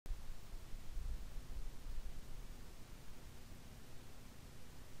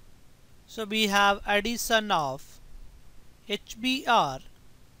So we have addition of HBr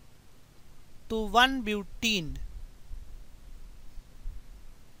to 1-butene.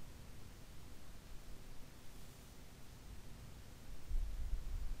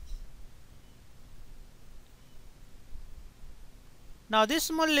 Now this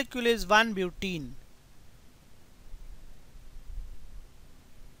molecule is 1-butene.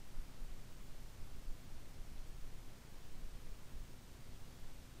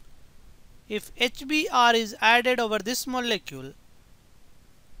 If HBr is added over this molecule,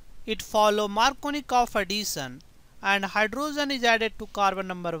 it follows Markovnikov addition and hydrogen is added to carbon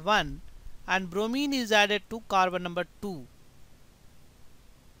number 1 and bromine is added to carbon number 2.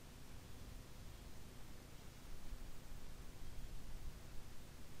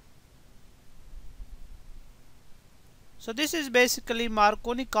 So this is basically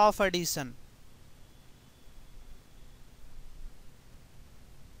Markovnikov addition.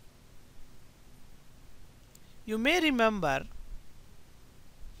 You may remember,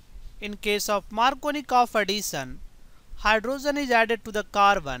 in case of Markovnikov addition, hydrogen is added to the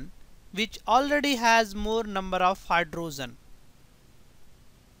carbon which already has more number of hydrogen.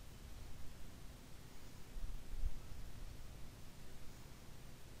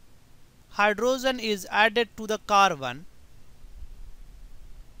 Hydrogen is added to the carbon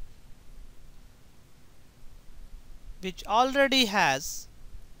which already has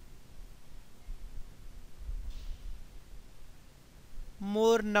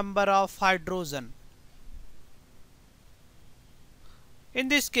more number of hydrogen. In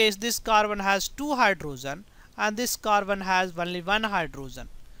this case, this carbon has 2 hydrogen and this carbon has only 1 hydrogen.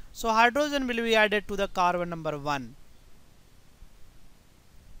 So hydrogen will be added to the carbon number 1.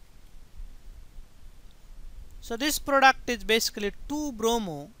 So this product is basically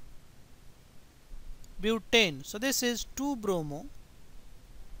 2-bromo-butane. So this is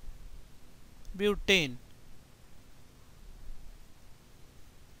 2-bromo-butane.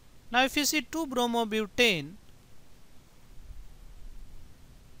 Now if you see 2-bromo-butane,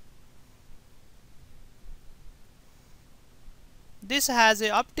 this has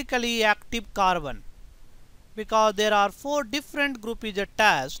a optically active carbon because there are 4 different groups is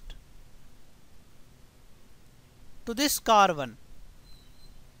attached to this carbon.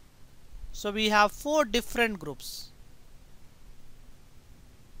 So we have 4 different groups.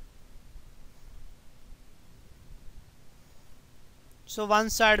 So one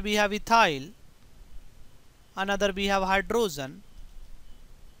side we have ethyl, another we have hydrogen,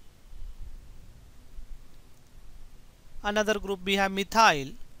 another group we have methyl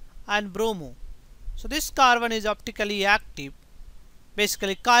and bromo. So this carbon is optically active,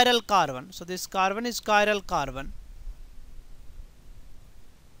 basically chiral carbon. So this carbon is chiral carbon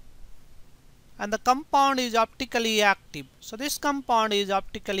and the compound is optically active. So this compound is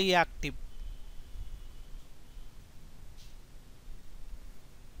optically active.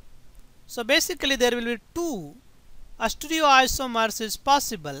 So basically there will be 2 stereoisomers is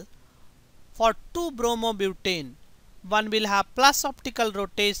possible for 2-bromo-butane. One will have plus optical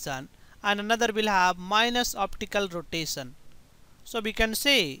rotation and another will have minus optical rotation. So we can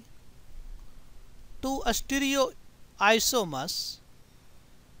say 2 stereoisomers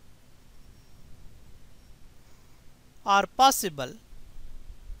are possible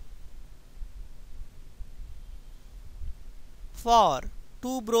for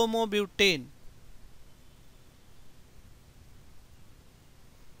 2-bromo-butane.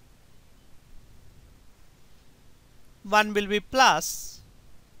 One will be plus,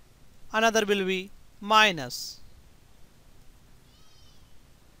 another will be minus.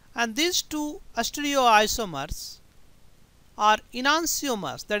 And these 2 stereoisomers are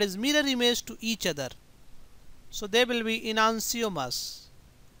enantiomers, that is mirror image to each other. So they will be enantiomers,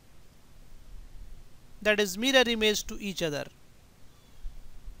 that is mirror image to each other.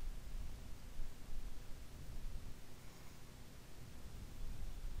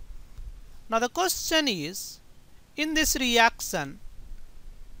 Now the question is, in this reaction,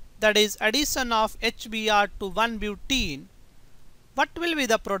 that is addition of HBr to 1-butene, what will be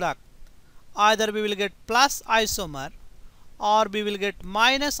the product? Either we will get plus isomer or we will get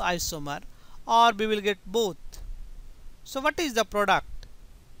minus isomer or we will get both. So what is the product?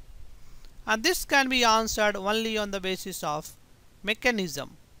 And this can be answered only on the basis of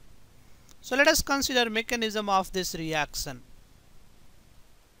mechanism. So let us consider mechanism of this reaction.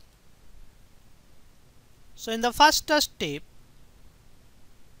 So in the first step,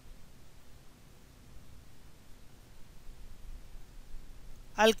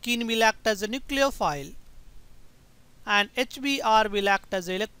 alkene will act as a nucleophile and HBr will act as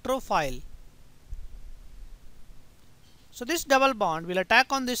an electrophile. So this double bond will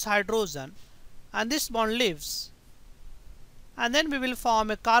attack on this hydrogen and this bond leaves, and then we will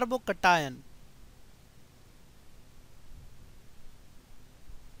form a carbocation.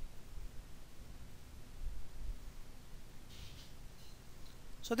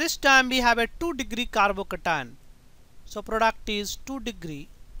 So this time we have a 2-degree carbocation. So product is 2-degree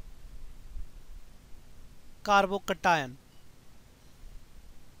carbocation.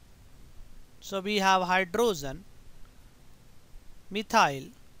 So we have hydrogen, methyl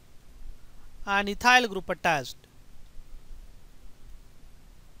and ethyl group attached.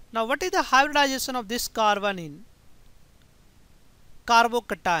 Now what is the hybridization of this carbon in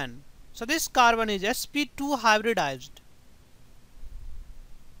carbocation? So this carbon is sp2 hybridized.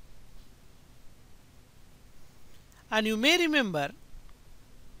 And you may remember,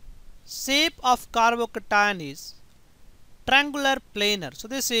 shape of carbocation is triangular planar. So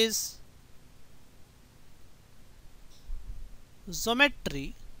this is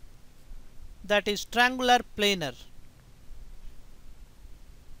geometry that is triangular planar.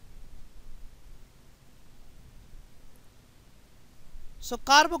 So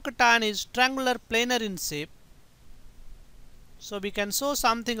carbocation is triangular planar in shape. So we can show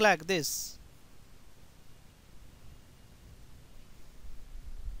something like this.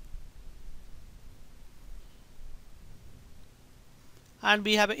 And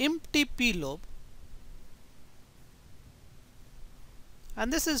we have an empty p lobe,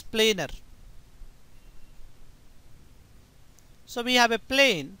 and this is planar. So we have a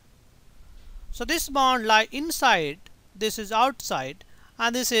plane. So this bond lie inside, this is outside,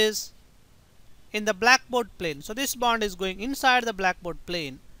 and this is in the blackboard plane. So this bond is going inside the blackboard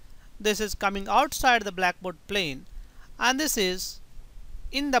plane, this is coming outside the blackboard plane, and this is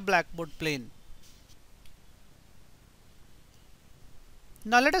in the blackboard plane.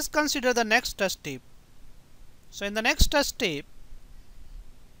 Now let us consider the next step. So in the next step,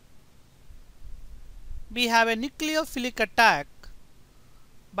 we have a nucleophilic attack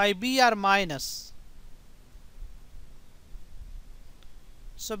by Br minus.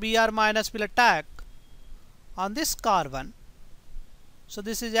 So Br minus will attack on this carbon. So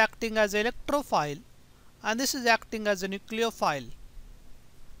this is acting as an electrophile and this is acting as a nucleophile.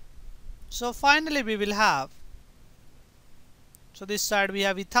 So finally we will have, so this side we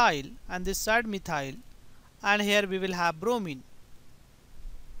have ethyl and this side methyl, and here we will have bromine.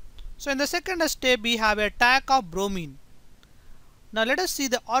 So in the second step we have attack of bromine. Now let us see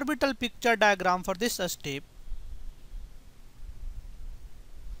the orbital picture diagram for this step.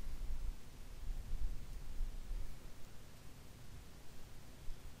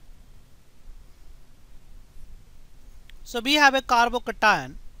 So we have a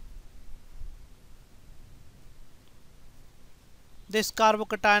carbocation. This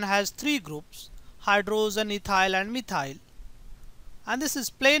carbocation has 3 groups, hydrogen, ethyl and methyl, and this is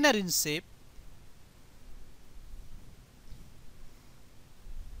planar in shape.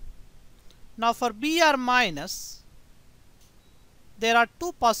 Now for Br minus, there are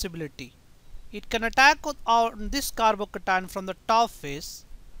 2 possibilities. It can attack on this carbocation from the top face.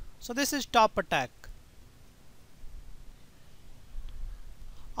 So this is top attack.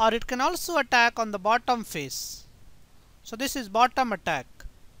 Or it can also attack on the bottom face. So this is bottom attack.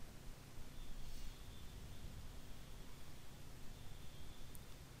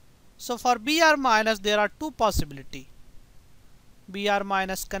 So for Br minus there are 2 possibilities. Br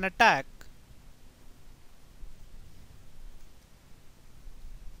minus can attack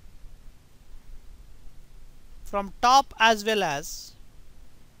from top as well as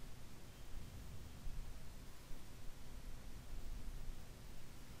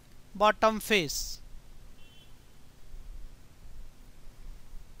bottom face.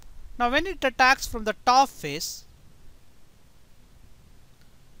 Now when it attacks from the top face,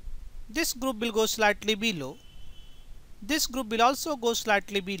 this group will go slightly below, this group will also go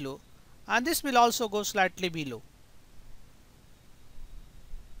slightly below, and this will also go slightly below.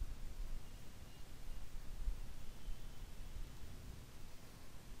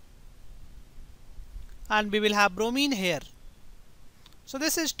 And we will have bromine here. So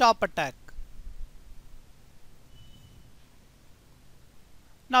this is top attack.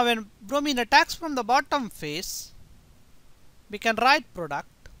 Now when bromine attacks from the bottom face, we can write product.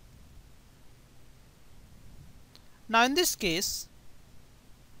 Now in this case,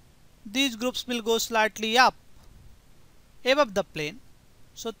 these groups will go slightly up above the plane.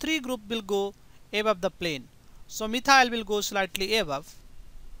 So 3 groups will go above the plane. So methyl will go slightly above,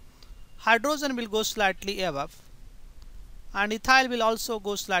 hydrogen will go slightly above, and ethyl will also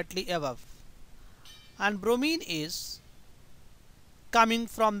go slightly above. And bromine is coming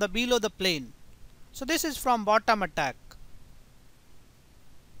from the below the plane. So this is from bottom attack.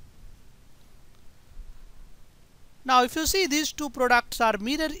 Now if you see, these two products are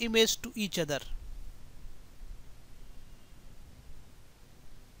mirror image to each other.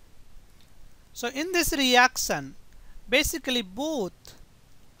 So in this reaction, basically both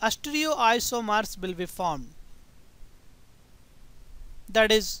stereoisomers will be formed.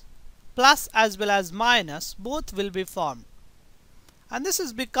 That is, plus as well as minus, both will be formed. And this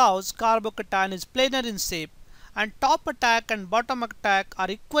is because carbocation is planar in shape and top attack and bottom attack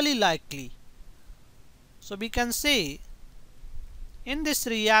are equally likely. So we can say in this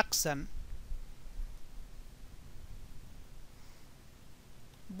reaction,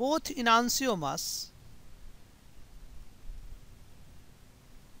 both enantiomers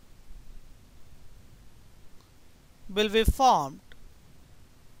will be formed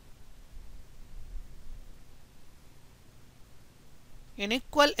in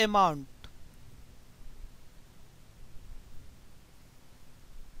equal amount.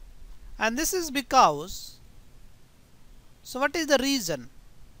 And this is because, so what is the reason?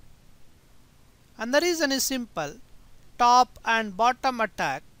 And the reason is simple. Top and bottom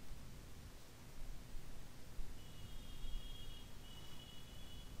attack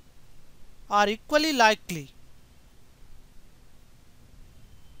are equally likely.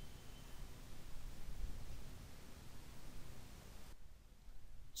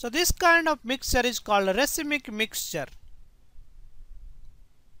 So this kind of mixture is called a racemic mixture.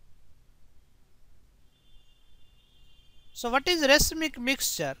 So what is racemic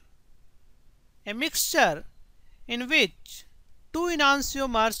mixture? A mixture in which two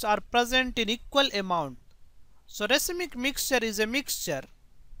enantiomers are present in equal amount. So racemic mixture is a mixture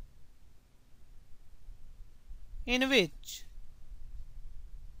in which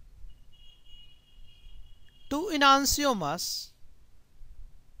two enantiomers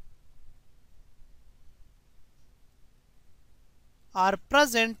are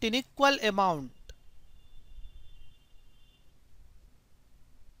present in equal amount.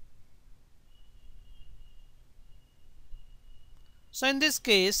 So in this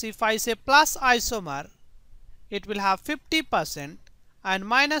case, if I say plus isomer, it will have 50%, and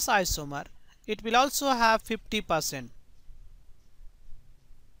minus isomer, it will also have 50%.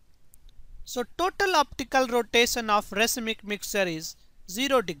 So total optical rotation of racemic mixture is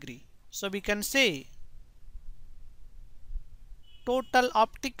 0 degree. So we can say total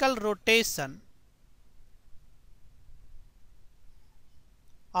optical rotation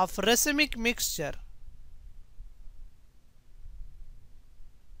of racemic mixture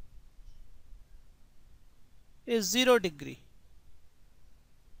is 0 degree.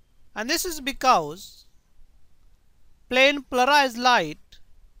 And this is because plane polarized light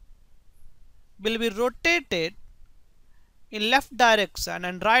will be rotated in left direction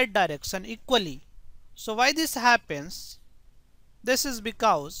and right direction equally. So why this happens? This is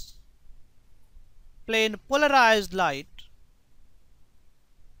because plane polarized light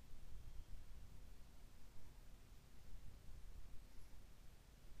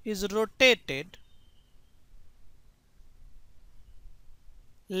is rotated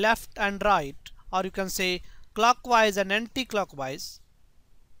left and right, or you can say clockwise and anti-clockwise,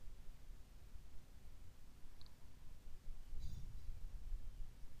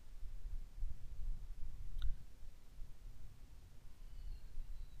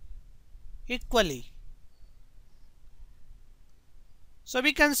 equally. So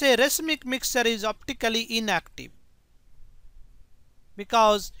we can say racemic mixture is optically inactive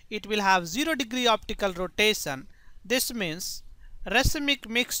because it will have 0 degree optical rotation. This means racemic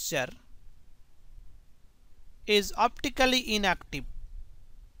mixture is optically inactive.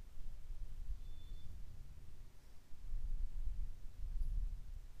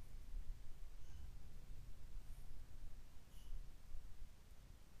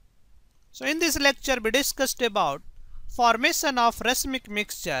 So in this lecture we discussed about formation of racemic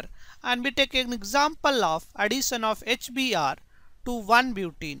mixture, and we take an example of addition of HBr to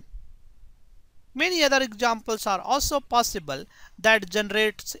 1-butene. Many other examples are also possible that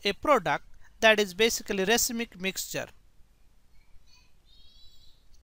generates a product that is basically racemic mixture.